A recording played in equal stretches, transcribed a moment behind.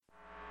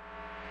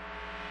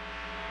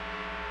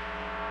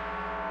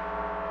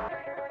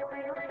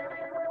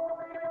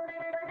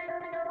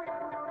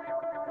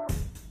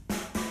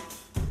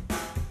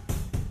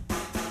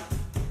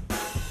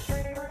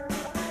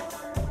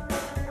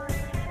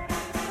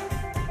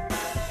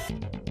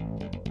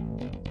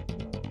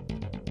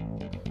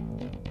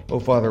Oh,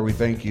 Father, we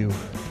thank you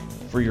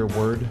for your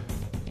word.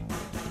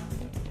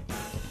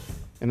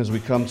 And as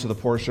we come to the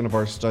portion of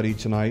our study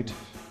tonight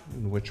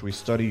in which we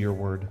study your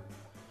word,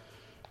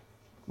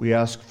 we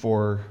ask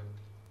for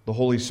the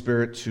Holy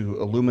Spirit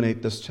to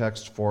illuminate this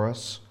text for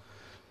us,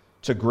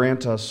 to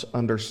grant us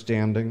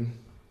understanding,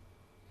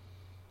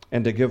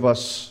 and to give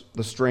us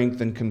the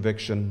strength and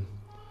conviction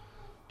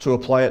to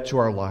apply it to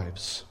our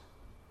lives.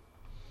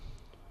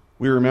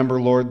 We remember,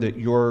 Lord, that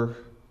your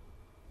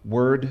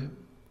word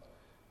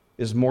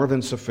is more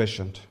than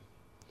sufficient,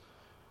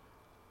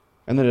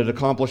 and that it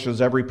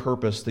accomplishes every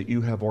purpose that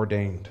you have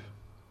ordained.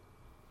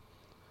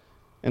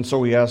 And so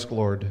we ask,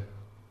 Lord,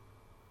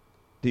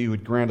 that you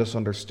would grant us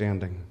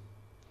understanding,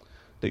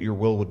 that your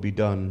will would be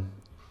done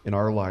in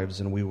our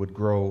lives, and we would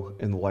grow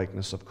in the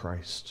likeness of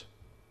Christ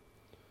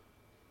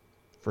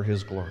for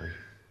his glory.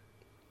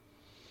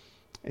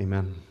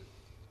 Amen.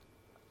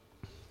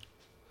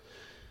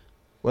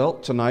 Well,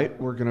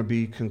 tonight we're going to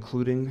be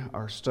concluding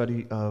our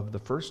study of the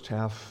first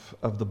half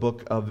of the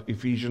book of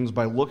Ephesians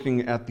by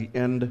looking at the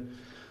end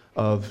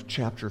of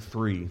chapter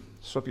 3.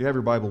 So if you have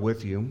your Bible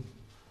with you,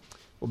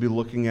 we'll be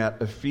looking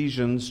at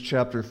Ephesians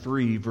chapter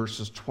 3,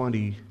 verses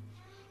 20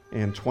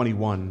 and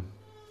 21.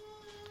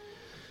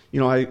 You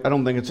know, I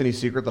don't think it's any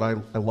secret that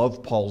I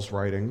love Paul's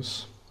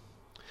writings.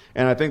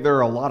 And I think there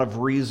are a lot of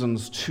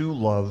reasons to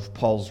love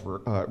Paul's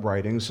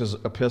writings, his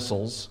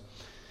epistles.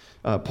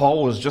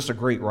 Paul was just a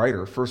great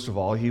writer, first of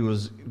all. He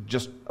was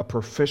just a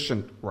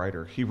proficient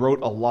writer. He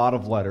wrote a lot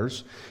of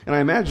letters. And I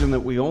imagine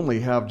that we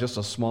only have just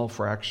a small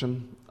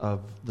fraction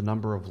of the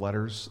number of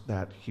letters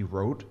that he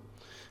wrote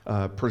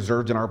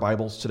preserved in our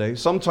Bibles today.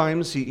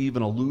 Sometimes he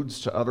even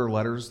alludes to other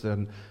letters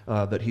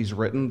that he's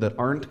written that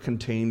aren't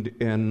contained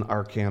in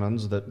our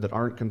canons, that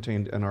aren't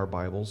contained in our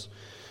Bibles.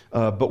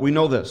 But we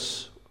know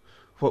this.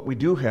 What we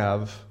do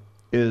have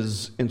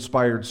is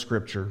inspired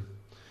Scripture,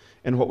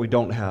 and what we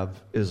don't have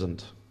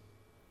isn't.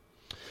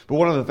 But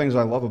one of the things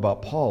I love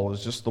about Paul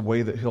is just the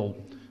way that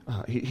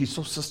he's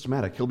so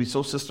systematic. He'll be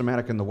so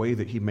systematic in the way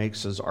that he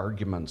makes his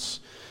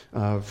arguments.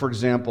 For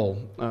example,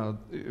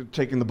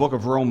 taking the book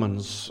of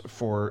Romans,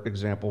 for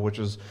example, which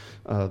is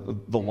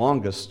the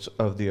longest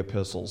of the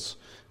epistles.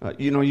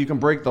 You can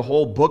break the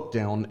whole book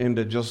down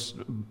into just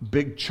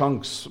big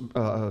chunks,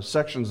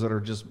 sections that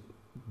are just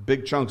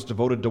big chunks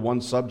devoted to one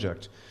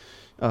subject.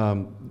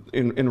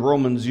 In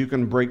Romans, you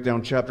can break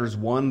down chapters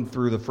 1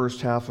 through the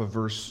first half of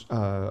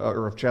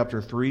of chapter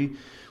 3,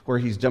 where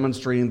he's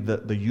demonstrating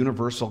the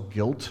universal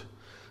guilt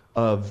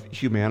of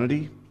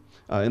humanity.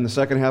 In the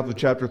second half of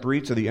chapter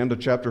 3 to the end of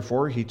chapter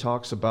 4, he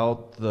talks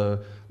about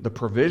the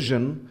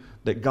provision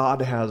that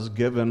God has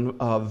given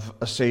of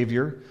a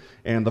Savior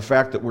and the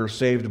fact that we're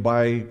saved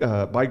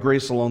by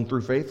grace alone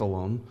through faith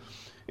alone.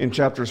 In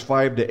chapters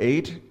 5 to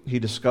 8, he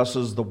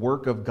discusses the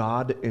work of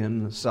God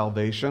in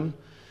salvation.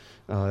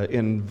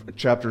 In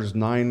chapters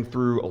 9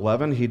 through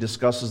 11, he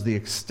discusses the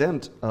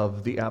extent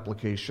of the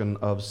application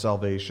of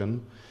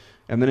salvation.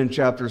 And then in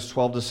chapters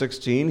 12 to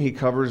 16, he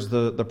covers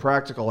the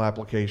practical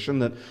application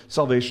that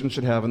salvation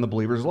should have in the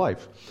believer's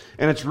life.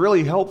 And it's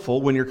really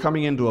helpful when you're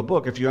coming into a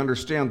book if you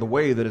understand the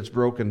way that it's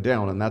broken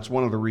down. And that's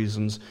one of the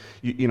reasons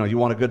you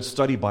want a good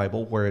study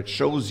Bible where it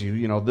shows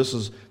you, this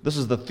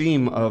is the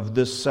theme of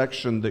this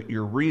section that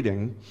you're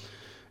reading.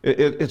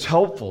 It's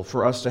helpful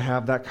for us to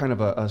have that kind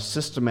of a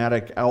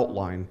systematic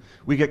outline.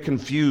 We get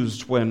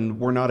confused when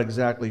we're not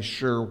exactly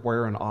sure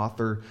where an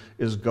author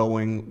is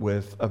going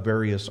with a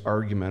various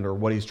argument or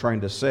what he's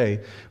trying to say,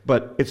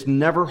 but it's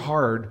never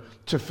hard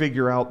to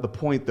figure out the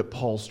point that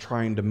Paul's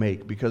trying to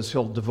make because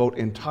he'll devote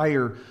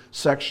entire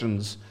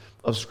sections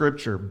of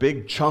Scripture,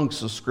 big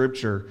chunks of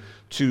Scripture,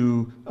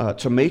 to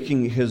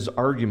making his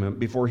argument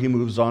before he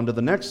moves on to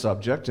the next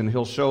subject, and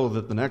he'll show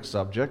that the next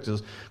subject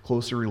is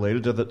closely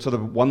related to the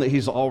one that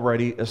he's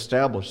already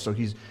established. So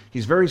he's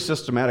very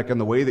systematic in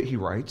the way that he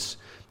writes,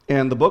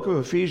 and the book of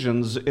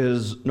Ephesians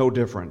is no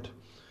different.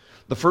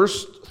 The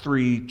first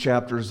 3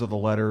 chapters of the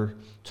letter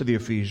to the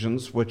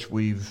Ephesians, which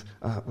we've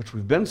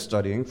been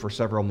studying for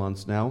several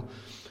months now,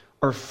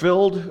 are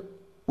filled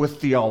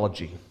with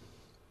theology.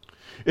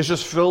 It's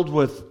just filled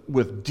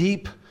with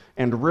deep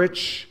and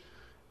rich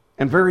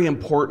and very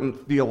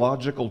important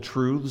theological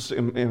truths,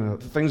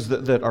 and things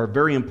that are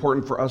very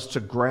important for us to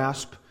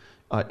grasp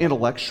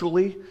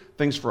intellectually,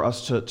 things for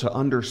us to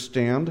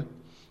understand.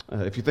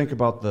 If you think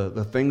about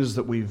the things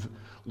that we've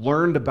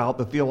learned about,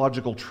 the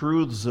theological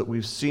truths that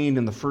we've seen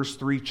in the first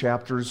 3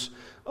 chapters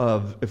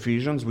of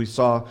Ephesians, we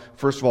saw,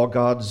 first of all,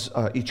 God's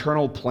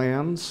eternal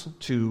plans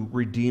to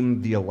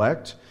redeem the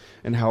elect,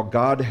 and how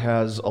God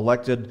has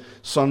elected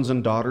sons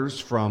and daughters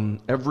from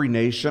every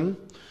nation.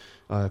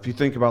 If you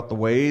think about the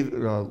way,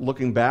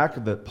 looking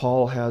back, that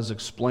Paul has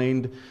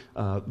explained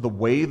the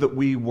way that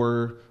we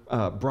were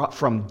brought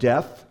from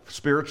death,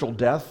 spiritual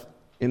death,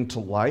 into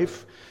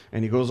life.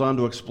 And he goes on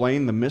to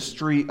explain the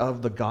mystery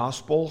of the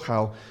gospel,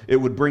 how it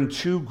would bring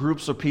 2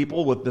 groups of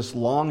people with this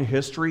long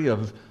history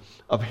of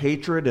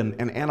hatred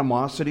and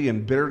animosity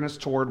and bitterness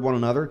toward one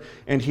another,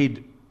 and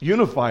he'd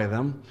unify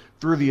them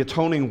through the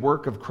atoning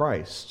work of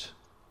Christ.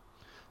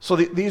 So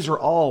these are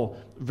all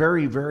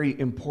very, very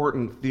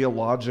important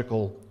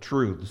theological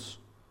truths.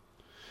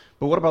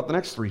 But what about the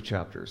next 3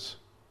 chapters?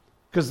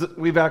 Because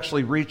we've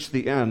actually reached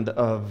the end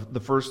of the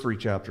first 3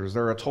 chapters.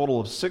 There are a total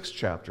of 6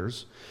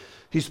 chapters.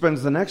 He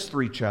spends the next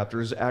 3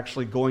 chapters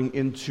actually going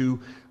into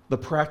the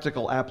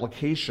practical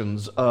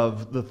applications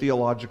of the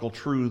theological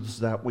truths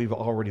that we've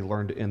already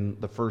learned in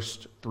the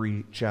first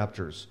 3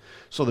 chapters.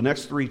 So the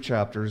next 3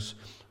 chapters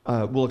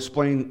will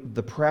explain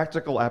the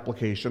practical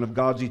application of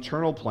God's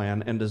eternal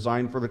plan and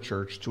design for the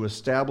church to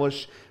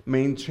establish,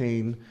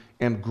 maintain,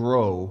 and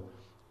grow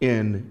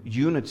in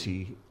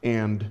unity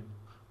and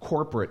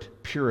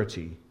corporate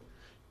purity,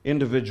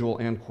 individual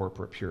and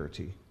corporate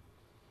purity.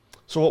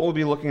 So what we'll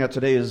be looking at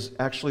today is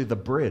actually the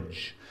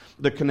bridge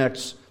that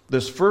connects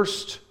this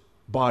first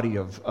body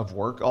of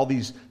work, all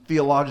these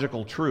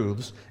theological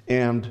truths,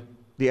 and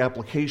the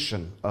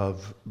application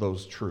of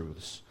those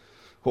truths.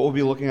 What we'll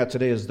be looking at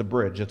today is the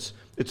bridge.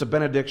 It's a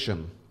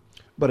benediction,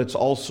 but it's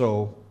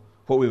also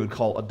what we would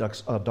call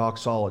a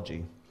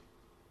doxology.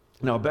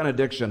 Now, a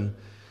benediction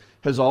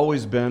has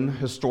always been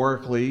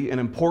historically an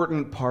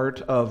important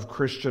part of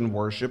Christian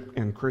worship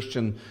and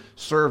Christian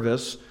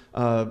service,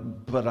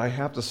 but I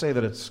have to say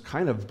that it's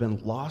kind of been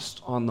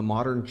lost on the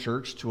modern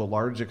church to a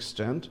large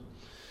extent.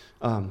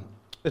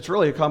 It's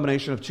really a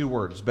combination of 2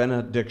 words.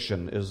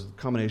 Benediction is a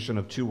combination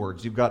of 2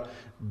 words. You've got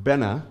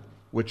bene,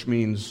 which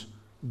means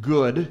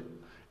good,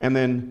 and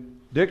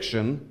then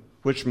diction,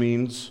 which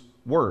means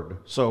word.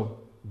 So,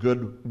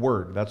 good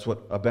word. That's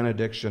what a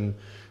benediction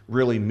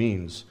really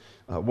means.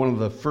 One of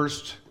the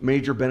first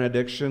major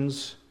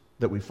benedictions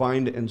that we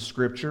find in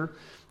Scripture,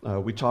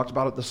 we talked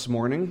about it this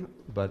morning,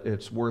 but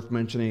it's worth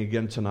mentioning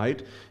again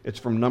tonight. It's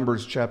from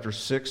Numbers chapter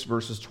 6,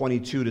 verses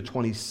 22 to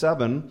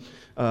 27,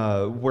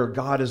 where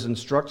God is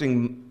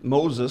instructing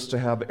Moses to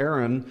have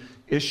Aaron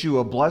issue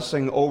a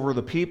blessing over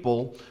the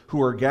people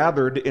who are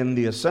gathered in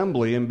the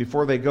assembly. And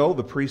before they go,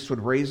 the priest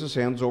would raise his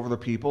hands over the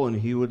people, and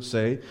he would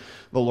say,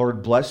 "The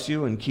Lord bless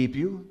you and keep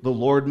you. The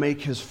Lord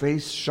make his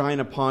face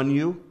shine upon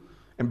you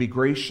and be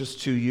gracious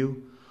to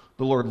you.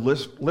 The Lord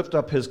lift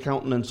up his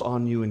countenance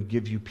on you and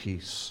give you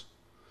peace."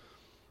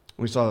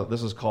 We saw that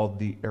this is called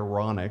the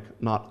Aaronic,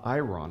 not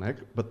ironic,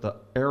 but the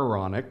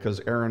Aaronic, because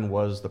Aaron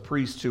was the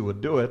priest who would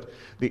do it,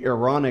 the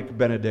Aaronic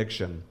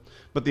benediction.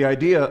 But the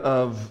idea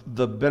of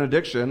the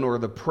benediction or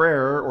the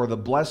prayer or the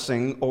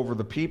blessing over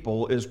the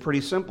people is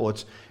pretty simple.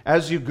 It's,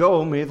 as you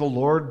go, may the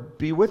Lord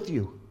be with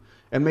you,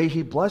 and may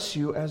he bless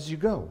you as you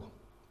go.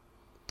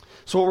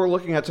 So what we're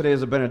looking at today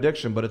is a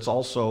benediction, but it's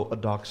also a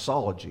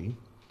doxology.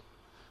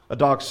 A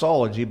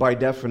doxology, by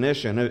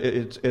definition,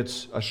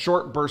 it's a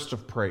short burst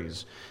of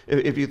praise.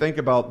 If you think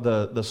about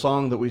the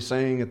song that we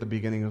sang at the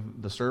beginning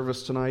of the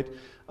service tonight,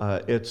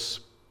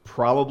 it's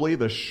probably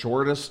the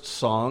shortest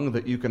song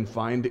that you can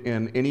find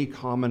in any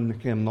common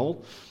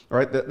hymnal, all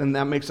right? And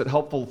that makes it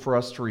helpful for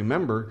us to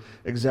remember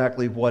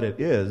exactly what it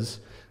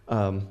is.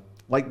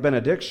 Like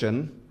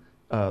benediction,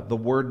 the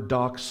word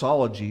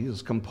doxology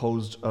is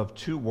composed of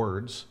 2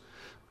 words.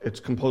 It's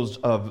composed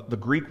of the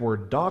Greek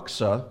word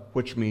doxa,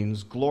 which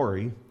means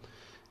glory,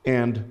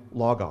 and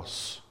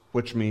logos,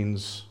 which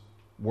means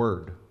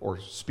word or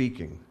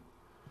speaking.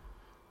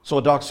 So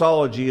a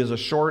doxology is a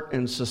short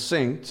and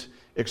succinct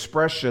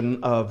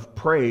expression of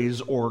praise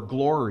or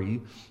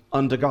glory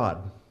unto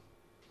God.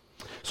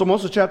 So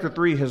most of chapter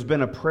 3 has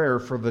been a prayer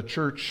for the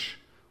church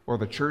or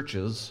the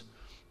churches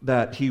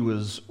that he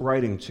was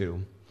writing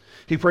to.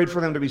 He prayed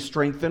for them to be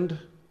strengthened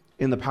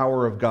in the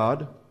power of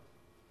God.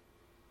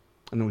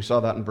 And we saw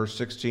that in verse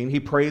 16. He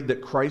prayed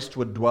that Christ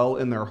would dwell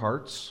in their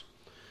hearts.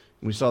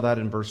 And we saw that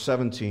in verse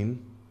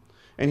 17.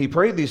 And he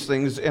prayed these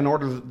things in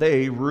order that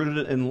they,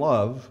 rooted in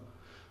love,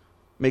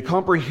 may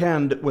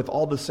comprehend with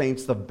all the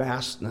saints the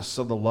vastness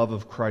of the love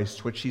of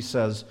Christ, which he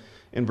says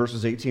in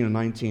verses 18 and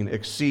 19,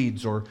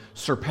 exceeds or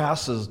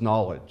surpasses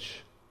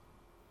knowledge.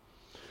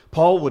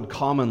 Paul would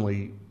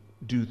commonly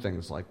do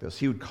things like this.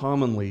 He would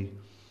commonly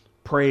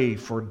pray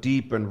for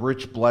deep and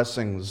rich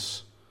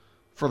blessings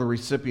for the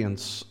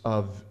recipients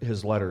of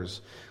his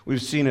letters.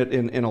 We've seen it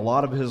in a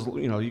lot of his,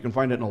 you can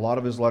find it in a lot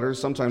of his letters.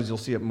 Sometimes you'll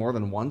see it more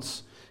than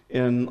once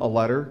in a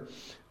letter.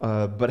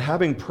 But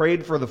having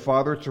prayed for the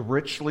Father to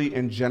richly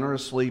and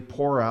generously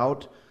pour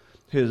out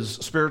his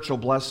spiritual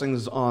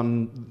blessings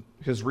on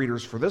his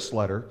readers for this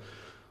letter,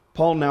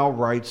 Paul now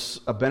writes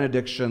a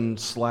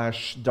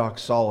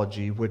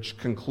benediction/doxology, which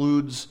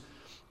concludes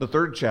the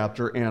 3rd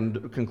chapter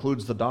and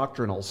concludes the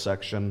doctrinal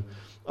section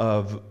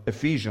of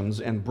Ephesians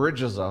and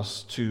bridges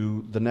us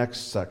to the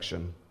next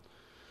section.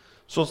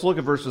 So let's look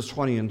at verses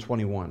 20 and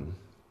 21.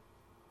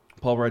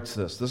 Paul writes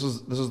this. This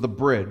is the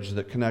bridge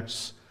that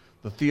connects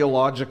the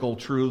theological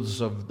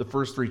truths of the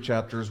first 3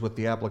 chapters with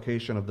the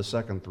application of the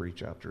second 3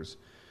 chapters.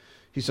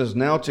 He says,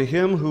 "Now to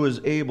him who is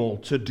able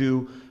to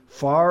do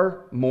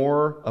far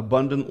more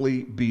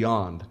abundantly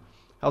beyond."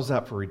 How's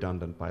that for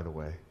redundant, by the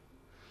way?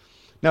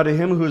 "Now to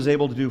him who is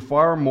able to do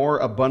far more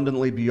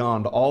abundantly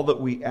beyond all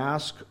that we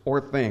ask or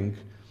think,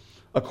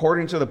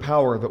 according to the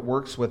power that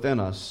works within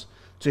us,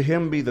 To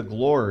him be the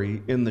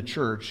glory in the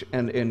church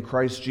and in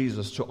Christ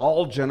Jesus to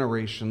all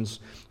generations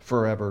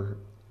forever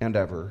and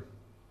ever.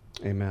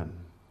 Amen.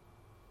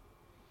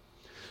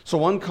 So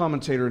one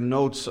commentator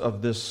notes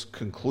of this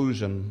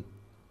conclusion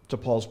to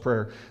Paul's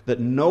prayer that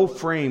no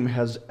prayer that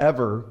has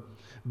ever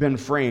been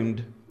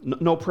framed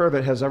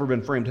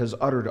has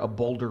uttered a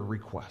bolder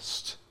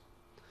request.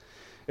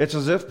 It's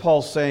as if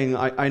Paul's saying,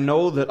 I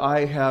know that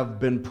I have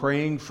been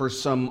praying for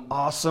some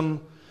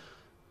awesome,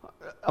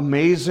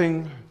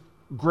 amazing,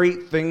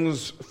 great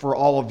things for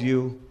all of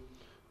you,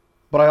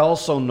 but I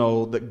also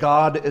know that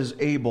God is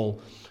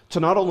able to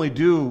not only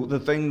do the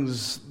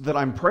things that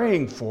I'm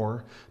praying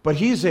for, but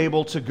he's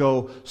able to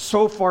go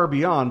so far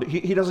beyond.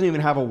 He doesn't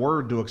even have a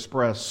word to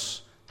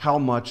express how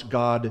much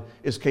God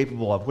is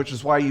capable of, which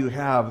is why you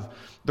have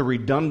the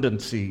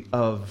redundancy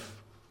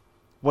of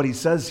what he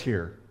says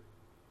here,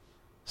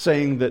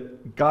 saying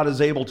that God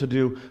is able to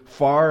do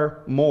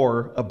far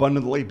more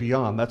abundantly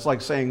beyond. That's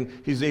like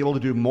saying he's able to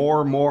do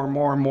more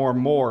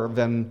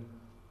than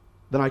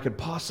I could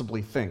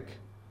possibly think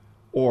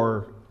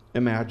or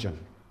imagine.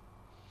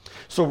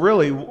 So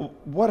really,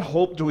 what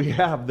hope do we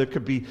have that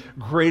could be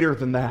greater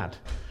than that?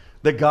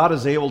 That God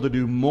is able to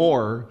do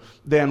more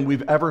than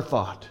we've ever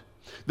thought.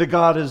 That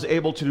God is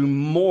able to do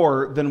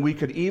more than we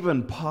could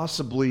even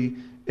possibly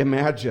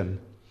imagine.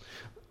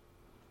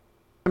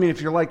 I mean,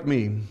 if you're like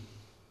me,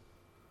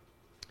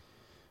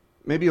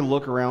 maybe you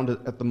look around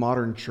at the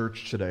modern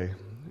church today.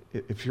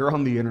 If you're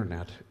on the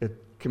internet, it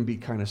can be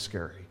kind of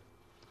scary.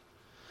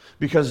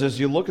 Because as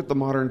you look at the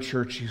modern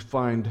church, you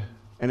find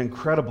an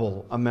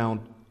incredible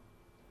amount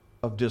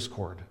of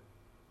discord.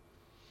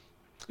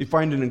 You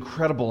find an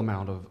incredible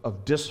amount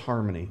of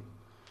disharmony.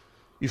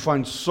 You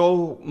find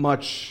so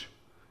much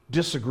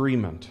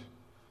disagreement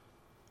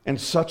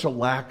and such a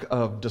lack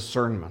of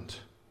discernment.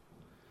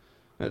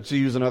 To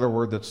use another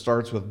word that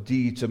starts with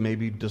D to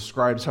maybe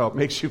describes how it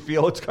makes you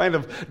feel, it's kind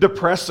of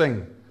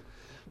depressing.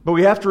 But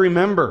we have to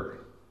remember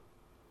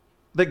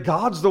that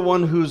God's the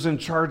one who's in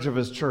charge of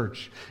his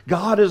church.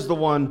 God is the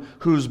one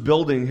who's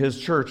building his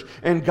church.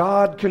 And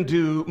God can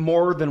do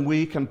more than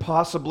we can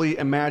possibly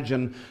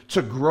imagine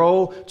to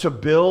grow, to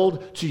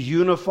build, to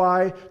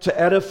unify,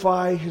 to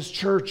edify his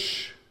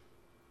church.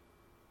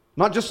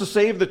 Not just to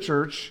save the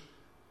church,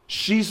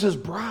 she's his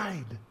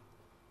bride.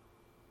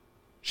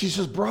 She's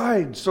his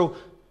bride, so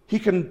he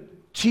can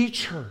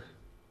teach her.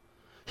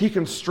 He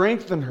can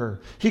strengthen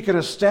her. He can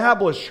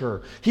establish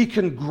her. He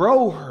can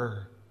grow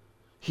her.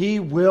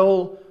 He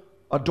will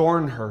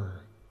adorn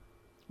her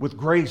with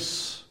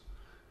grace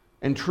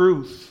and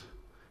truth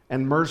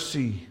and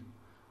mercy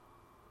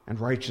and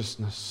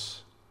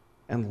righteousness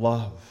and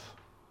love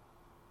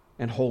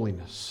and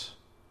holiness.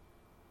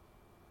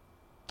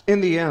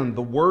 In the end,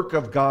 the work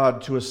of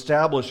God to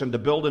establish and to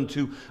build and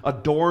to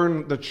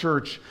adorn the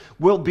church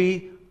will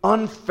be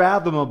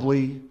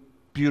unfathomably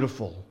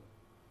beautiful,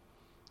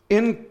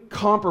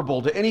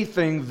 incomparable to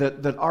anything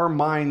that our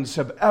minds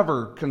have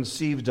ever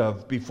conceived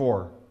of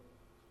before.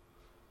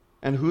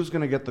 And who's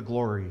going to get the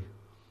glory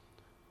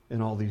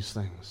in all these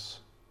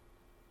things?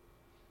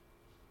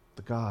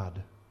 The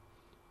God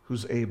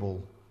who's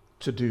able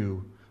to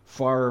do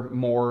far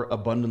more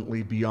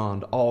abundantly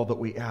beyond all that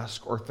we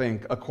ask or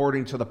think,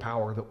 according to the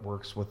power that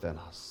works within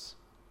us.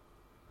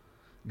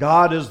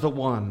 God is the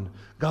one,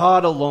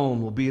 God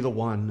alone will be the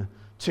one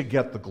to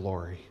get the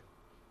glory.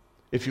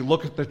 If you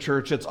look at the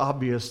church, it's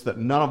obvious that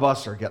none of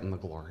us are getting the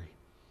glory.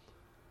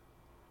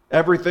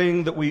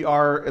 Everything that we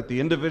are at the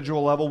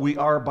individual level, we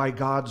are by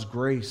God's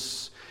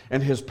grace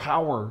and his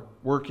power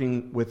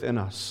working within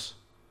us.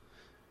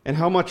 And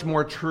how much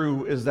more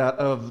true is that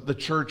of the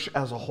church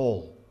as a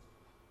whole?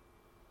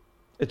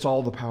 It's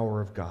all the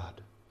power of God.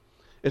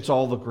 It's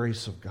all the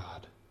grace of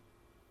God.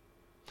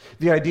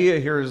 The idea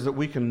here is that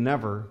we can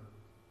never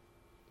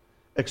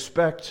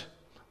expect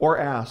or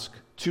ask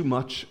too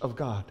much of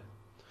God,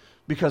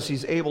 because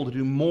he's able to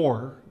do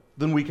more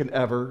than we can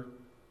ever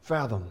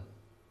fathom.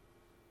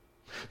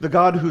 The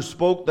God who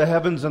spoke the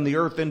heavens and the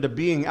earth into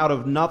being out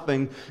of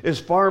nothing is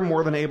far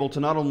more than able to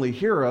not only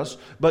hear us,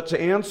 but to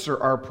answer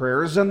our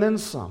prayers and then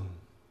some.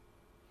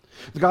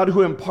 The God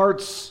who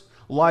imparts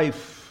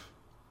life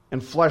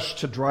and flesh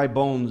to dry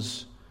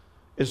bones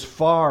is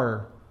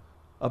far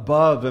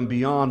above and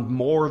beyond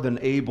more than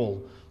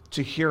able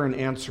to hear and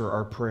answer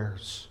our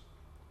prayers.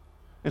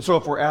 And so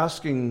if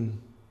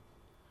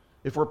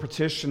we're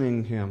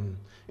petitioning him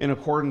in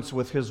accordance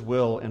with his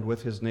will and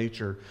with his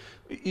nature,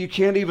 you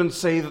can't even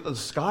say that the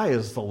sky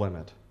is the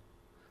limit.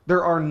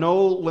 There are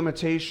no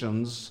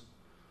limitations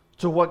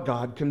to what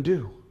God can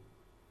do.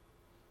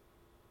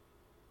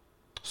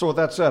 So with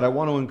that said, I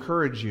want to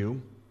encourage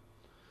you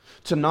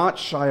to not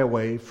shy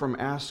away from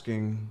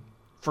asking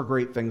for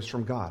great things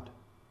from God.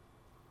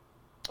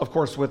 Of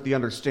course, with the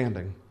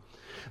understanding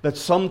that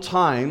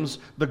sometimes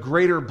the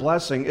greater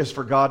blessing is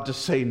for God to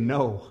say,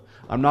 no,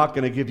 I'm not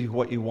going to give you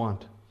what you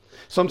want.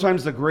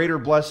 Sometimes the greater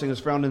blessing is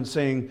found in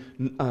saying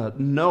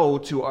no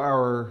to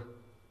our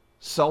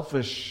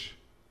selfish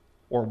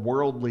or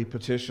worldly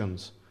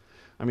petitions.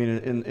 I mean,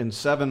 in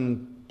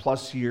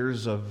 7+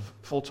 years of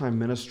full-time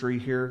ministry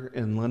here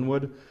in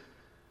Linwood,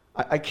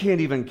 I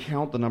can't even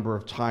count the number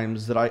of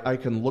times that I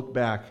can look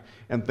back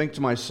and think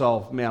to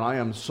myself, man, I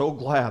am so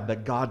glad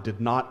that God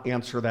did not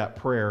answer that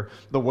prayer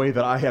the way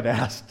that I had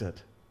asked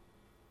it.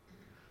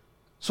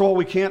 So while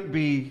we can't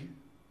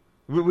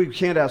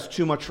ask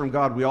too much from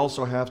God, we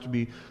also have to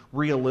be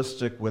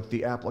realistic with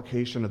the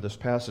application of this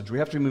passage. We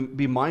have to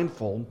be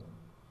mindful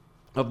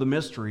of the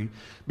mystery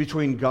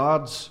between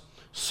God's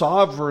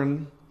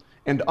sovereign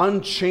and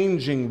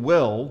unchanging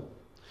will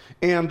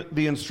and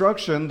the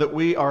instruction that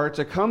we are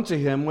to come to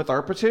Him with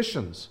our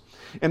petitions.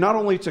 And not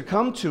only to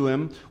come to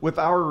Him with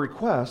our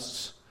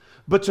requests,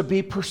 but to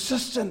be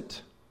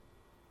persistent.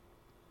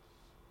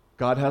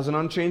 God has an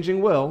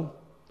unchanging will,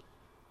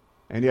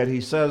 and yet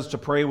He says to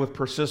pray with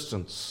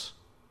persistence.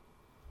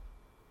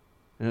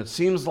 And it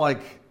seems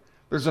like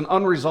there's an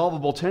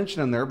unresolvable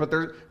tension in there, but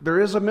there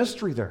is a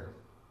mystery there.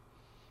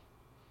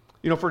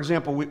 You know, for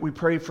example, we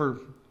pray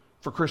for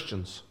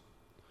Christians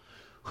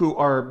who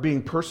are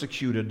being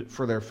persecuted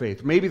for their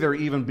faith. Maybe they're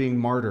even being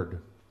martyred.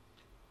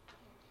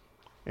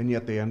 And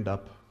yet they end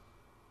up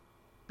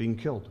being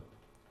killed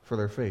for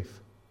their faith.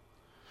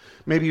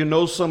 Maybe you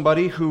know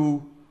somebody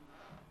who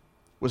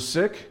was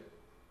sick.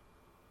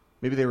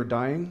 Maybe they were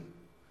dying.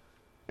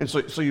 And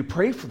so you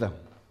pray for them.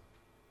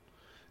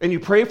 And you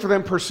pray for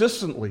them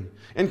persistently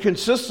and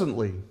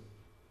consistently.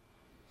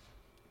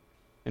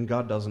 And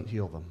God doesn't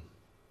heal them.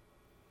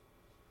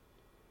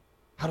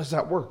 How does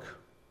that work?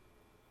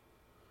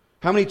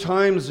 How many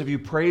times have you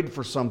prayed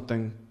for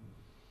something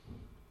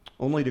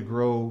only to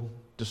grow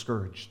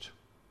discouraged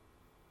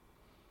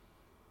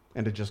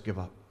and to just give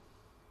up?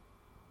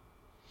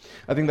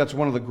 I think that's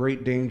one of the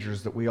great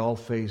dangers that we all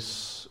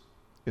face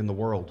in the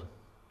world.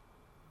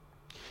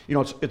 You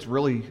know, it's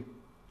really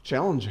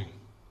challenging.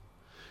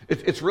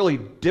 It's really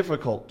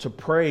difficult to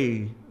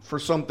pray for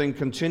something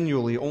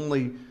continually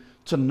only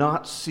to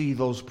not see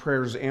those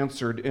prayers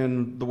answered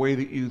in the way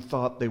that you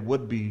thought they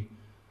would be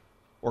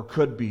or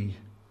could be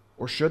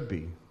or should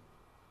be.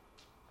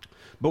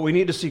 But we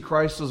need to see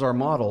Christ as our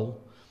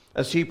model,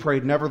 as He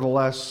prayed,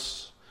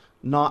 "Nevertheless,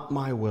 not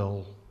my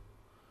will,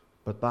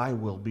 but thy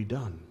will be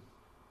done,"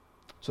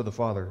 to the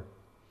Father.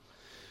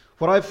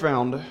 What I've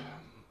found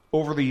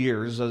over the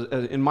years,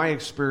 in my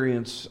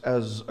experience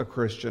as a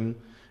Christian,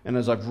 and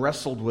as I've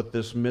wrestled with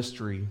this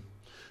mystery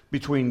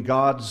between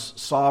God's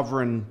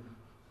sovereign,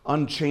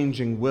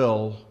 unchanging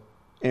will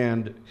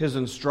and His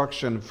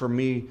instruction for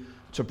me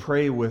to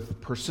pray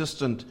with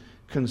persistent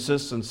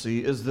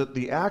consistency, is that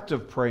the act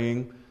of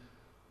praying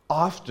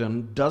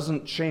often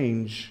doesn't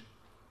change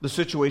the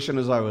situation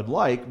as I would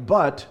like,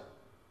 but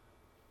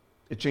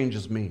it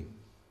changes me.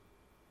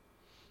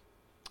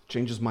 It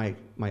changes my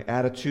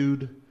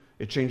attitude.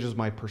 It changes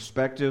my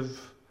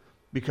perspective,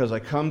 because I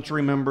come to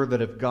remember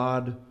that if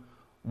God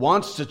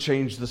wants to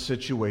change the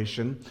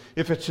situation,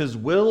 if it's His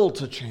will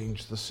to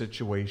change the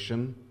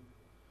situation,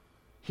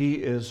 He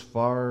is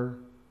far,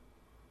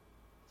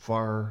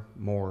 far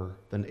more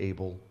than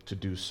able to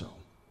do so.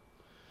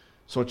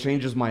 So it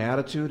changes my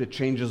attitude, it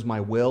changes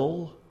my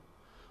will.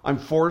 I'm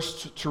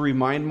forced to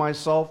remind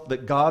myself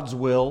that God's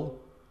will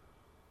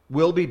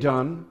be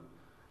done,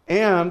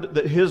 and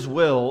that His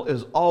will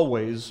is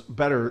always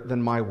better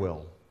than my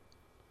will.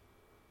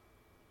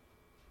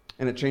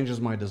 And it changes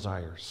my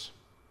desires.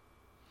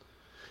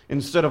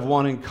 Instead of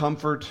wanting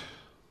comfort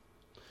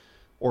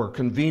or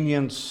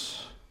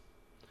convenience,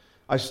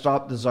 I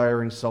stop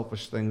desiring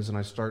selfish things and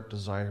I start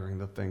desiring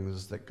the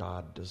things that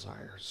God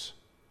desires.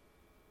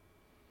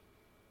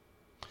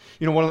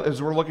 You know,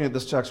 as we're looking at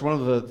this text, one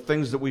of the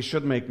things that we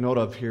should make note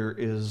of here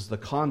is the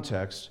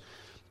context.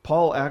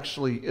 Paul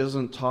actually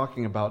isn't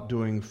talking about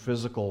doing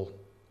physical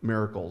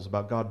miracles,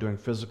 about God doing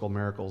physical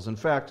miracles. In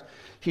fact,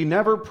 he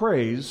never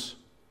prays,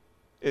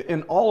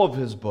 in all of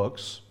his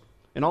books,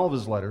 in all of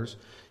his letters,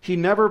 he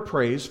never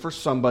prays for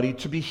somebody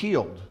to be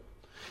healed.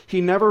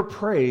 He never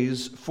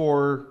prays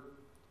for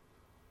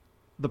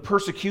the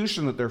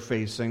persecution that they're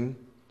facing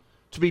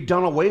to be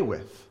done away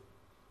with.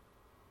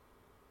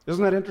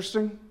 Isn't that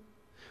interesting?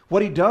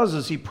 What he does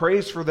is he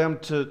prays for them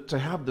to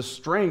have the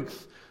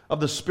strength of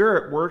the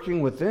Spirit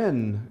working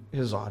within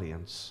his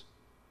audience.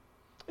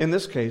 In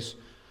this case,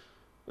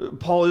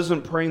 Paul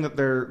isn't praying that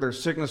their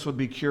sickness would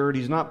be cured.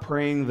 He's not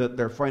praying that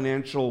their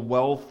financial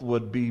wealth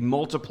would be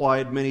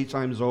multiplied many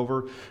times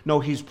over.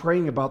 No, he's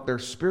praying about their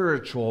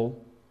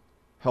spiritual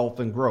health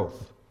and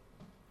growth.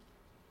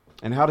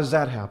 And how does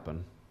that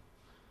happen?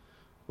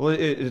 Well,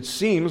 it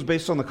seems,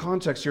 based on the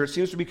context here, it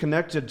seems to be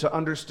connected to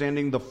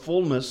understanding the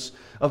fullness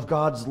of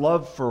God's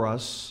love for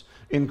us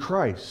in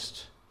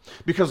Christ.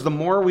 Because the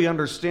more we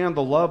understand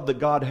the love that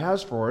God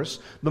has for us,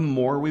 the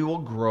more we will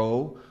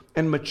grow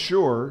and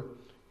mature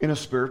in a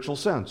spiritual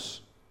sense.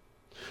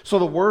 So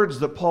the words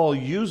that Paul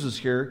uses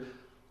here,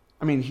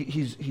 I mean,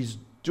 he's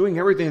doing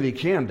everything that he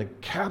can to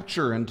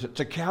capture and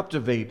to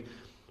captivate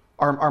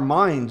our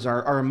minds,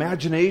 our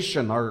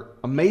imagination, our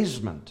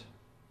amazement.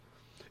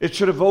 It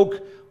should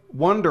evoke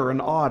wonder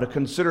and awe to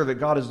consider that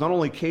God is not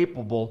only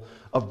capable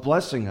of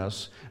blessing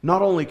us,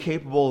 not only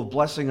capable of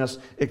blessing us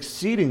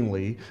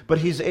exceedingly, but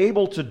He's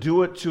able to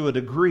do it to a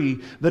degree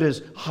that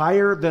is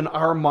higher than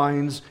our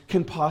minds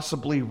can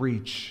possibly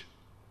reach,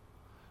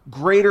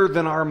 greater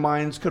than our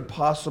minds could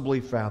possibly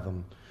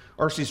fathom.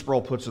 R.C.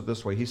 Sproul puts it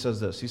this way. He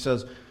says this. He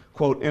says,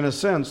 quote, "In a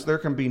sense, there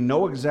can be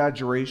no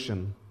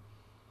exaggeration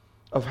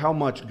of how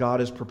much God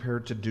is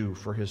prepared to do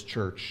for His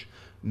church,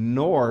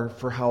 nor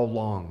for how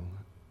long,"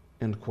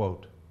 end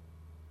quote.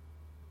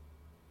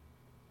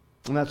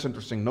 And that's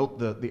interesting. Note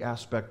the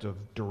aspect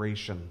of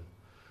duration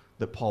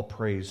that Paul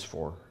prays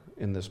for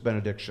in this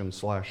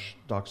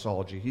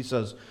benediction/doxology. He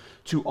says,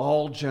 "To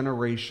all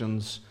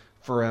generations,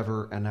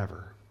 forever and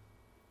ever."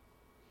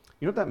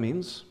 You know what that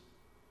means?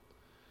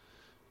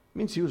 It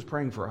means he was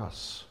praying for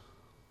us.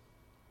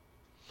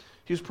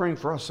 He was praying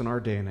for us in our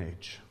day and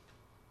age.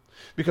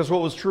 Because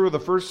what was true of the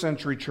first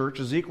century church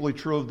is equally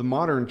true of the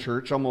modern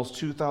church almost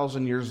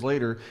 2,000 years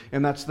later,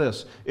 and that's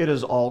this: it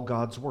is all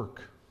God's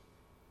work.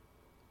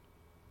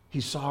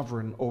 He's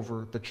sovereign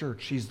over the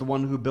church. He's the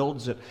one who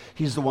builds it.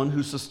 He's the one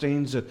who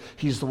sustains it.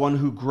 He's the one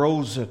who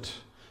grows it.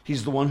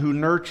 He's the one who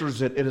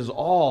nurtures it. It is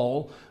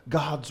all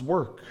God's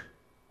work.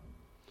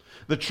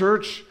 The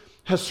church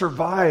has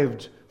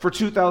survived for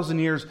 2,000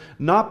 years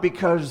not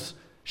because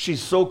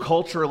she's so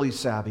culturally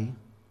savvy,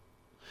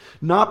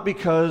 not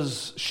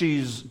because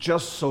she's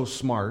just so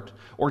smart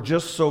or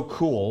just so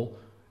cool.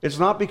 It's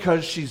not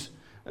because she's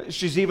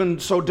even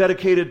so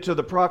dedicated to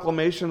the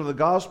proclamation of the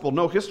gospel.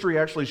 No, history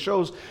actually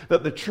shows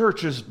that the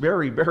church is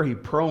very, very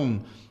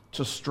prone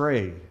to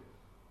stray.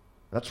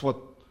 That's what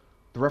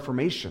the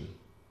Reformation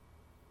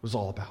was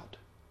all about.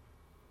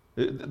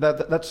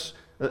 That's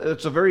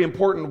a very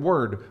important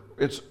word.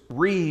 It's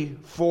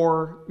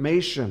reformation.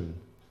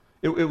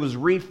 It was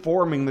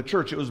reforming the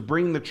church. It was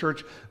bringing the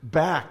church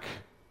back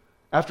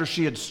after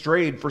she had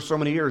strayed for so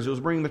many years. It was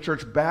bringing the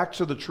church back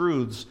to the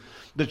truths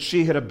that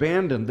she had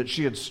abandoned, that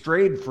she had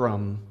strayed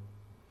from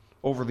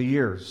over the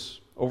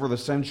years, over the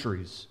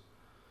centuries.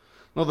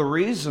 Now, the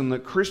reason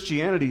that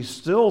Christianity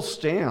still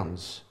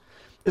stands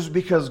is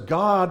because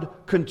God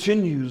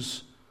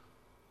continues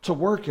to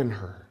work in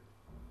her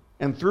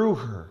and through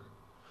her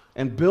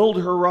and build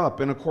her up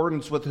in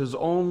accordance with His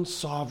own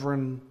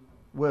sovereign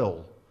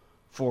will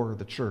for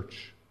the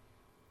church.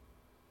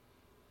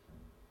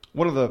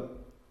 One of the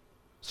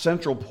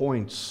central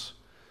points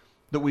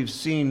that we've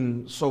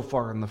seen so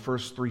far in the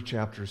first 3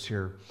 chapters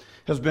here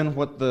has been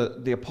what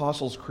the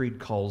Apostles' Creed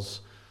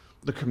calls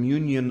the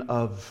communion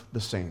of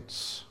the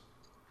saints.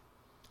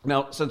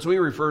 Now, since we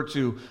refer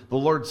to the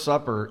Lord's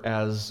Supper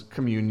as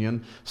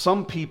communion,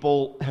 some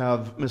people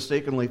have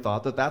mistakenly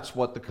thought that that's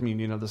what the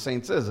communion of the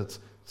saints is. It's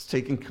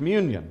taking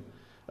communion.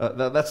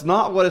 That's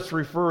not what it's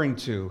referring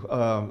to.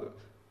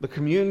 The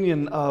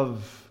communion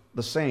of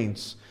the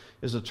saints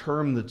is a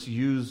term that's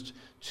used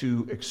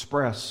to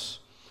express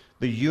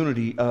the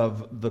unity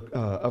of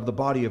the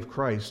body of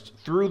Christ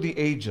through the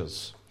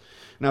ages.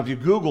 Now, if you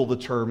Google the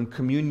term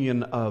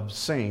communion of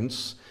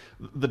saints,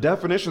 the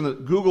definition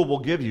that Google will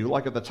give you,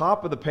 like at the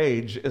top of the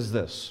page, is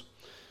this: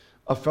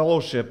 a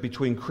fellowship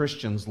between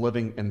Christians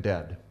living and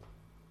dead.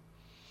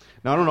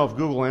 Now, I don't know if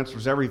Google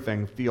answers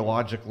everything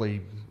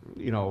theologically,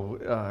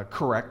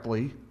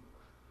 correctly,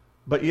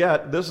 but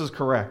yet this is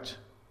correct.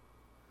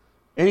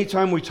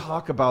 Anytime we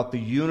talk about the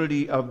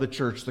unity of the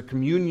church, the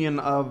communion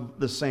of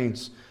the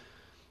saints,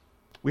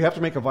 we have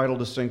to make a vital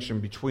distinction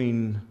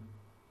between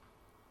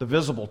the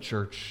visible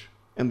church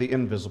and the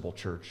invisible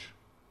church.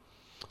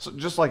 So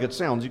just like it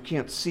sounds, you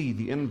can't see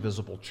the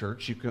invisible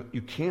church.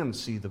 You can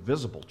see the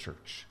visible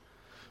church.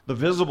 The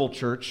visible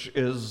church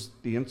is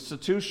the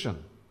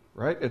institution,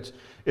 right?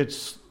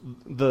 It's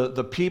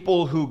the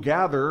people who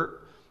gather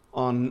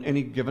on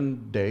any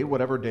given day,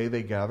 whatever day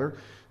they gather,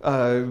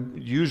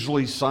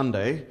 usually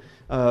Sunday,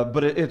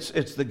 but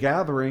it's the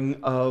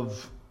gathering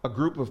of a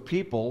group of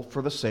people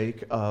for the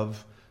sake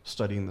of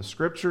studying the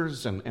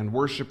Scriptures and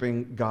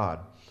worshiping God.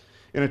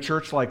 In a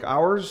church like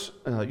ours,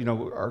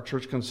 our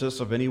church consists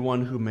of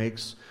anyone who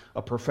makes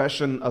a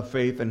profession of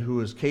faith and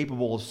who is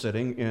capable of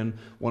sitting in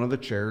one of the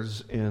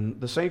chairs in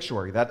the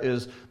sanctuary. That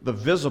is the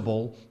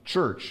visible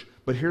church.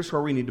 But here's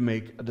where we need to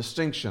make a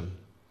distinction.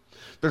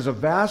 There's a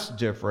vast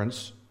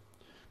difference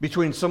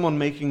between someone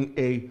making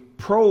a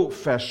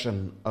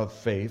profession of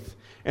faith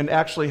and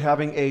actually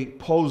having a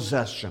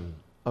possession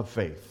of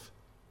faith.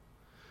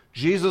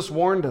 Jesus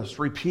warned us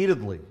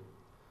repeatedly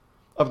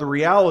of the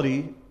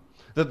reality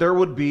that there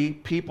would be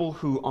people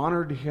who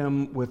honored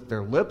Him with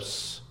their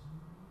lips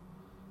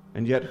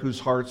and yet whose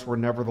hearts were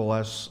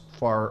nevertheless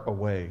far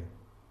away.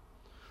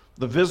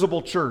 The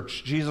visible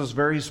church, Jesus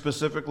very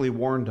specifically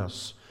warned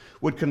us,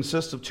 would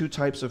consist of 2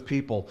 types of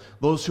people: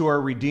 those who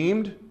are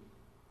redeemed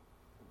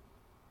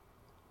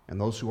and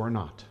those who are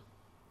not.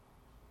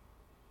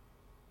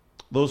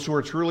 Those who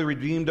are truly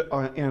redeemed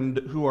and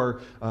who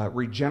are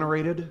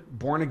regenerated,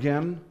 born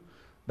again,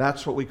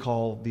 that's what we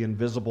call the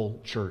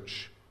invisible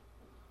church.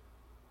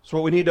 So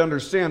what we need to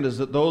understand is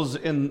that those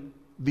in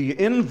the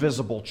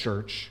invisible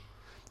church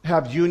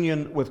have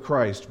union with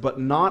Christ, but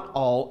not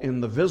all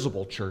in the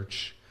visible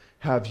church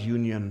have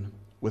union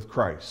with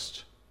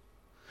Christ.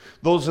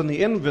 Those in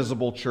the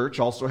invisible church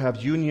also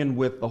have union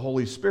with the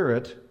Holy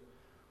Spirit,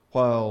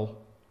 while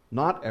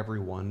not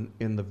everyone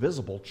in the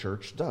visible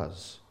church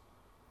does.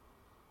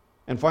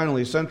 And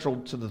finally, central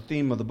to the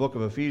theme of the book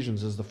of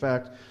Ephesians is the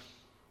fact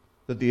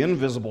that the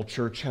invisible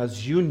church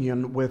has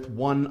union with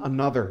one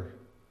another.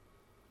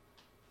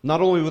 Not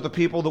only with the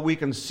people that we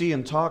can see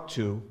and talk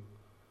to,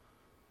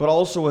 but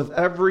also with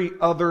every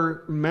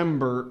other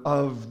member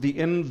of the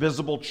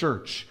invisible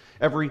church,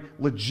 every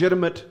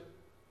legitimate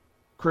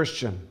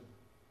Christian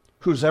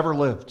who's ever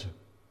lived.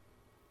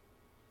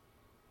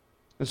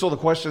 And so the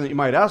question that you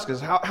might ask is,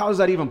 how is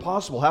that even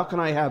possible? How can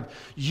I have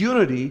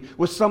unity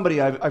with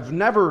somebody I've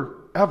never,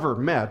 ever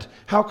met?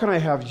 How can I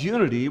have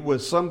unity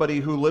with somebody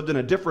who lived in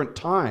a different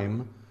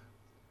time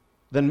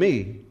than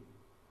me?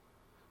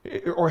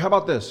 Or how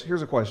about this?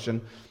 Here's a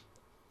question.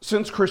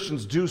 Since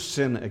Christians do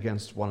sin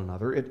against one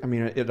another,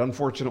 it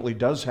unfortunately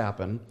does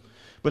happen,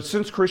 but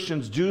since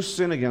Christians do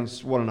sin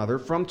against one another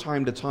from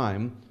time to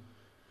time,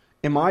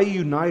 am I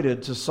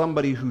united to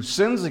somebody who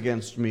sins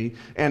against me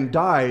and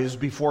dies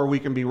before we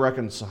can be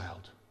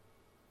reconciled?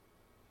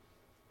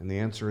 And the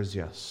answer is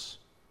yes.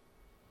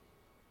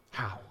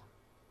 How?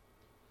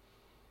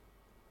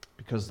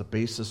 Because the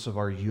basis of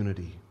our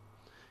unity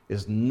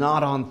is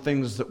not on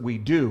things that we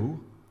do.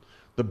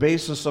 The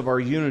basis of our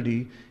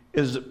unity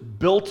is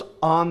built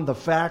on the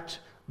fact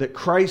that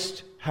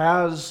Christ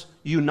has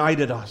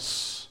united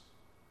us.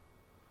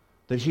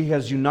 That He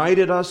has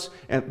united us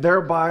and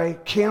thereby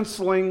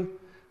canceling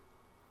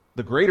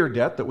the greater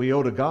debt that we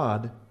owe to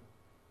God.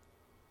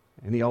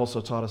 And He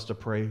also taught us to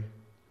pray,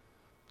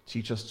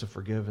 teach us to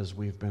forgive as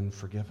we've been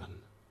forgiven.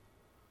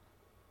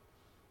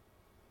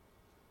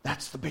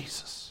 That's the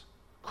basis.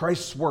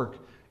 Christ's work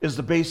is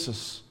the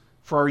basis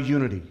for our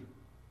unity.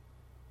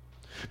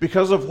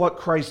 Because of what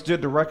Christ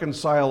did to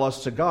reconcile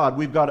us to God,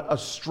 we've got a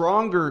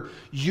stronger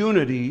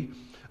unity,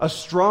 a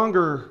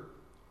stronger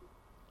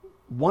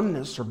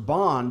oneness or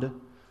bond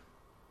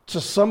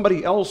to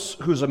somebody else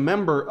who's a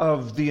member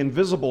of the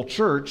invisible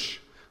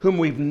church, whom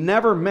we've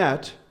never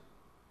met,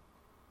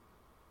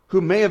 who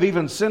may have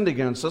even sinned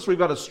against us. We've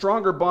got a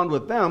stronger bond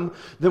with them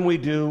than we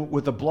do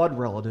with a blood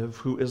relative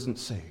who isn't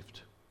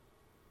saved.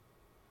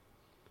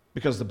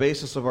 Because the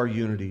basis of our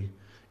unity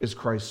is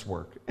Christ's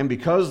work. And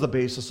because the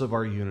basis of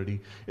our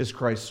unity is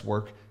Christ's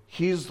work,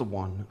 He's the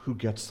one who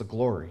gets the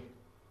glory.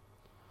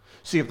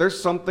 See, if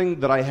there's something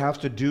that I have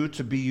to do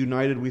to be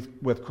united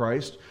with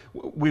Christ,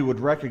 we would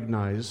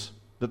recognize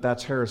that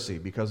that's heresy,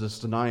 because it's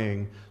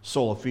denying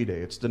sola fide.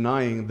 It's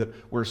denying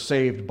that we're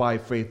saved by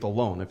faith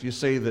alone. If you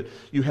say that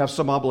you have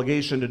some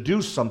obligation to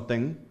do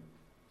something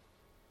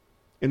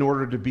in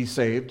order to be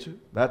saved,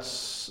 that's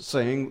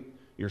saying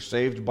you're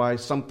saved by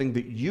something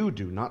that you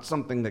do, not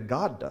something that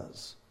God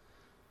does.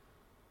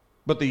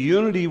 But the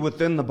unity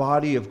within the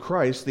body of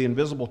Christ, the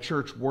invisible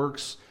church,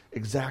 works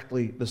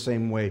exactly the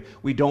same way.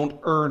 We don't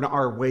earn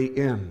our way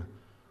in.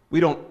 We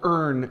don't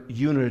earn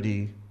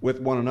unity with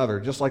one another,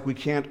 just like we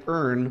can't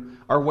earn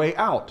our way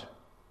out.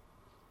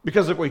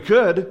 Because if we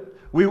could,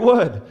 we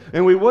would.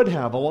 And we would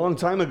have a long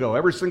time ago,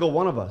 every single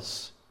one of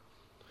us.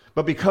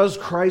 But because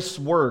Christ's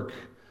work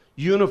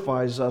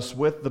unifies us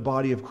with the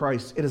body of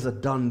Christ, it is a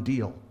done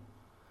deal.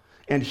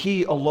 And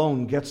He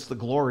alone gets the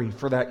glory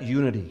for that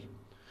unity.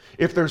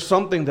 If there's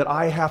something that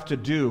I have to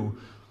do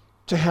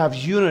to have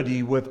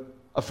unity with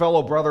a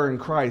fellow brother in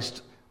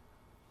Christ,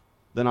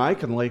 then I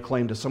can lay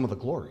claim to some of the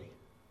glory.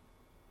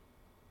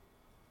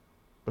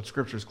 But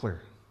Scripture's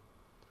clear.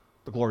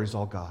 The glory is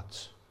all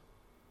God's.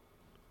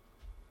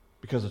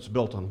 Because it's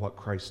built on what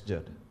Christ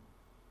did.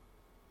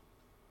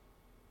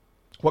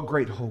 What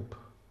great hope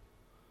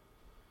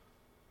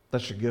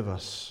that should give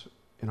us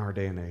in our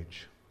day and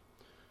age.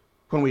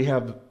 When we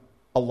have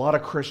a lot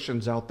of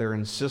Christians out there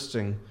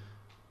insisting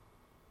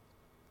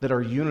that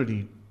our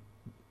unity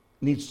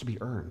needs to be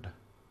earned.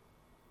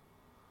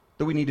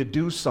 That we need to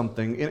do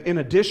something in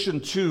addition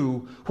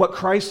to what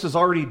Christ has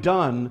already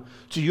done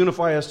to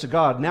unify us to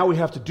God. Now we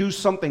have to do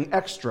something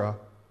extra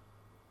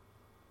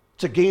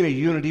to gain a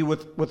unity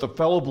with a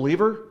fellow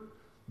believer.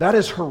 That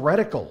is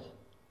heretical.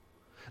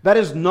 That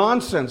is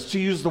nonsense, to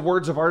use the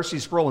words of R.C.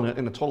 Sproul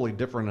in a totally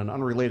different and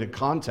unrelated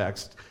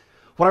context.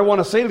 What I want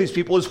to say to these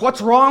people is,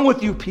 what's wrong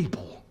with you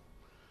people?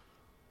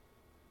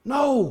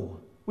 No,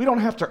 we don't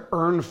have to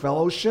earn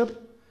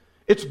fellowship.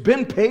 It's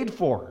been paid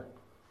for.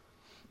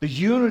 The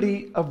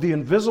unity of the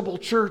invisible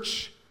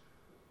church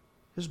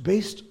is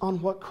based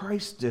on what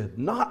Christ did,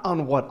 not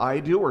on what I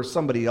do or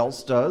somebody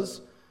else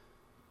does.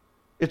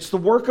 It's the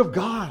work of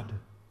God.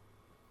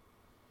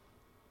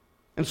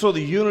 And so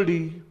the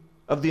unity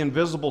of the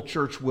invisible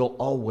church will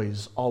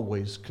always,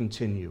 always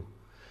continue.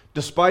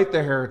 Despite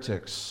the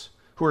heretics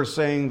who are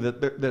saying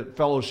that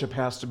fellowship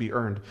has to be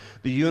earned,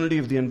 the unity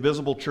of the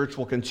invisible church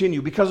will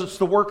continue because it's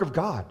the work of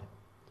God.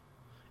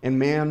 And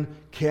man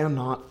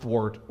cannot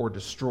thwart or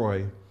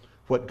destroy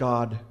what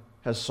God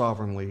has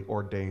sovereignly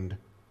ordained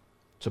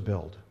to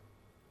build.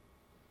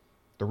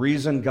 The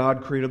reason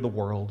God created the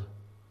world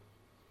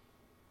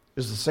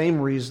is the same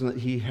reason that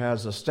he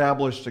has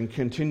established and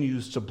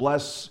continues to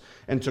bless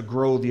and to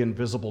grow the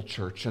invisible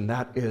church, and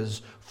that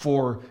is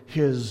for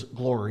his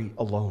glory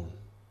alone.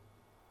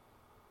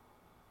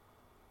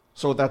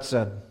 So with that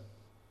said,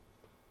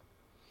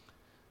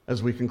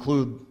 as we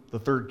conclude the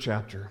third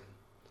chapter,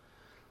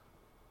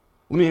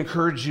 let me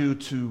encourage you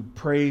to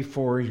pray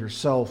for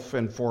yourself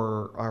and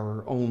for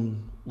our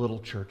own little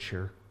church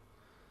here,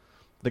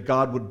 that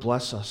God would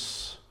bless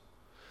us,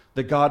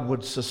 that God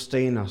would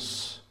sustain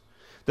us,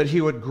 that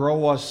he would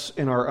grow us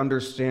in our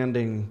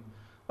understanding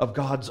of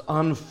God's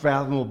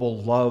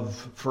unfathomable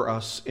love for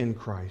us in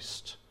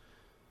Christ.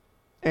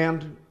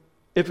 And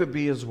if it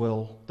be his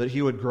will, that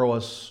he would grow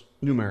us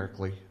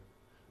numerically.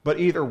 But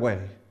either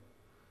way,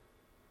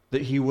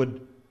 that he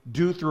would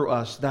do through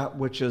us that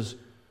which is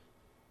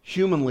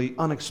humanly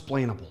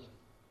unexplainable,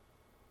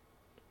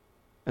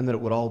 and that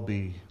it would all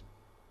be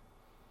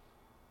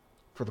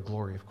for the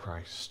glory of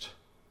Christ.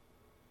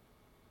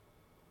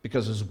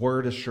 Because his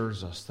word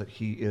assures us that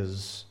he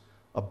is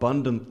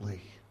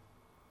abundantly,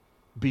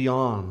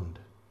 beyond,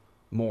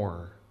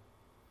 more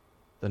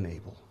than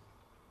able.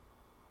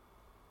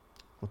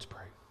 Let's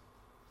pray.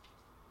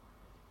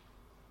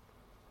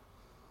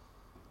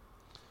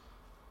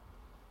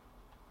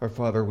 Our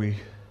Father, we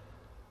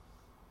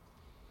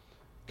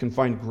can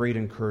find great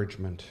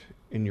encouragement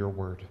in your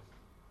word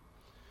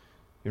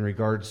in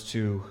regards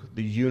to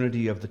the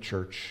unity of the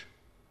church.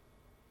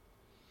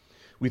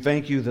 We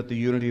thank you that the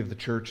unity of the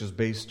church is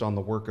based on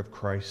the work of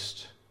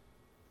Christ,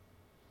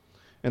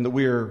 and that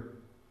we are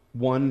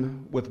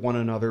one with one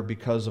another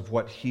because of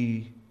what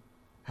he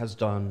has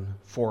done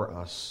for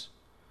us,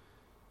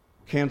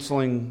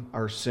 canceling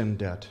our sin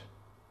debt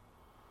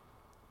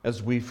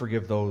as we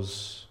forgive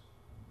those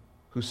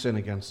who sin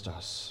against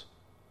us,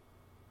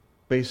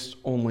 based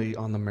only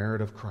on the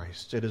merit of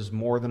Christ. It is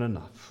more than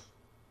enough.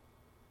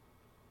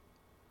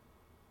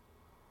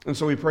 And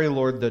so we pray,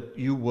 Lord, that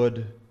you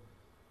would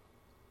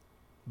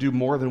do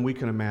more than we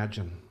can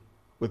imagine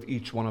with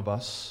each one of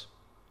us,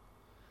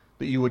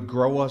 that you would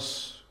grow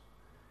us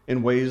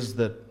in ways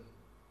that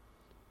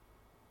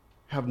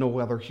have no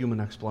other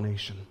human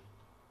explanation,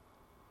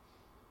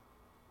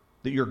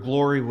 that your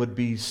glory would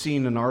be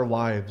seen in our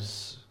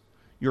lives,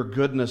 your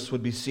goodness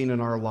would be seen in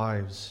our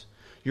lives,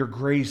 your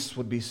grace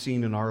would be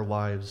seen in our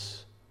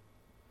lives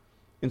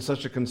in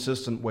such a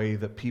consistent way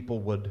that people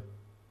would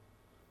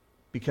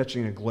be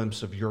catching a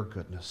glimpse of your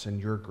goodness and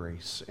your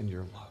grace and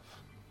your love.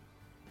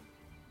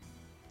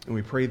 And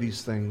we pray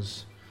these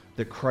things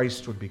that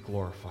Christ would be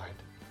glorified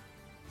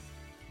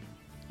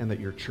and that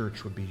your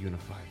church would be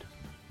unified.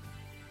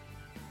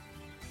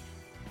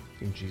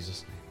 In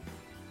Jesus' name,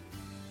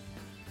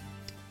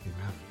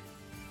 amen.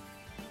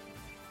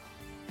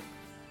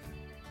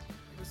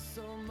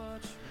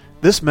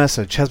 This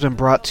message has been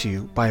brought to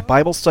you by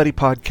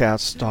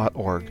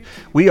BibleStudyPodcasts.org.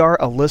 We are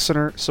a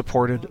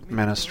listener-supported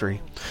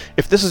ministry.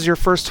 If this is your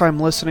first time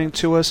listening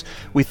to us,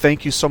 we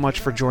thank you so much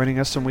for joining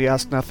us, and we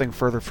ask nothing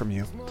further from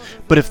you.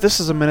 But if this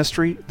is a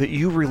ministry that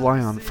you rely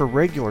on for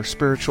regular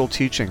spiritual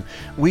teaching,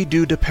 we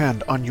do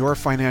depend on your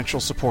financial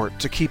support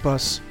to keep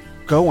us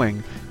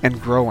going and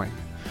growing.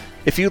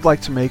 If you'd like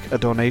to make a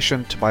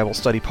donation to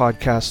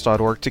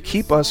BibleStudyPodcasts.org to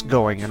keep us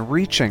going and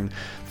reaching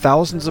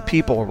thousands of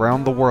people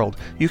around the world,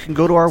 you can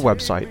go to our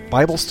website,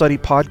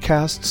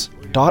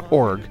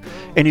 BibleStudyPodcasts.org,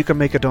 and you can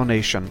make a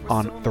donation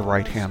on the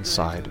right-hand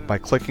side by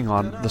clicking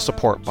on the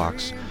support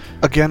box.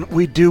 Again,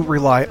 we do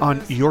rely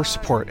on your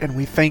support, and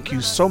we thank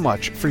you so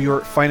much for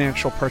your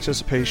financial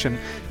participation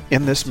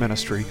in this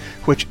ministry,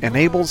 which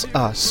enables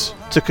us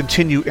to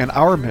continue in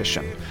our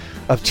mission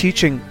of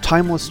teaching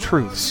timeless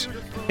truths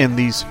in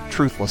these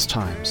truthless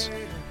times.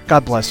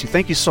 God bless you.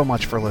 Thank you so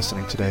much for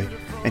listening today,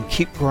 and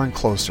keep growing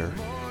closer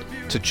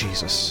to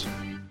Jesus.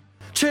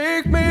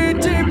 Take me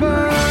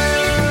deeper.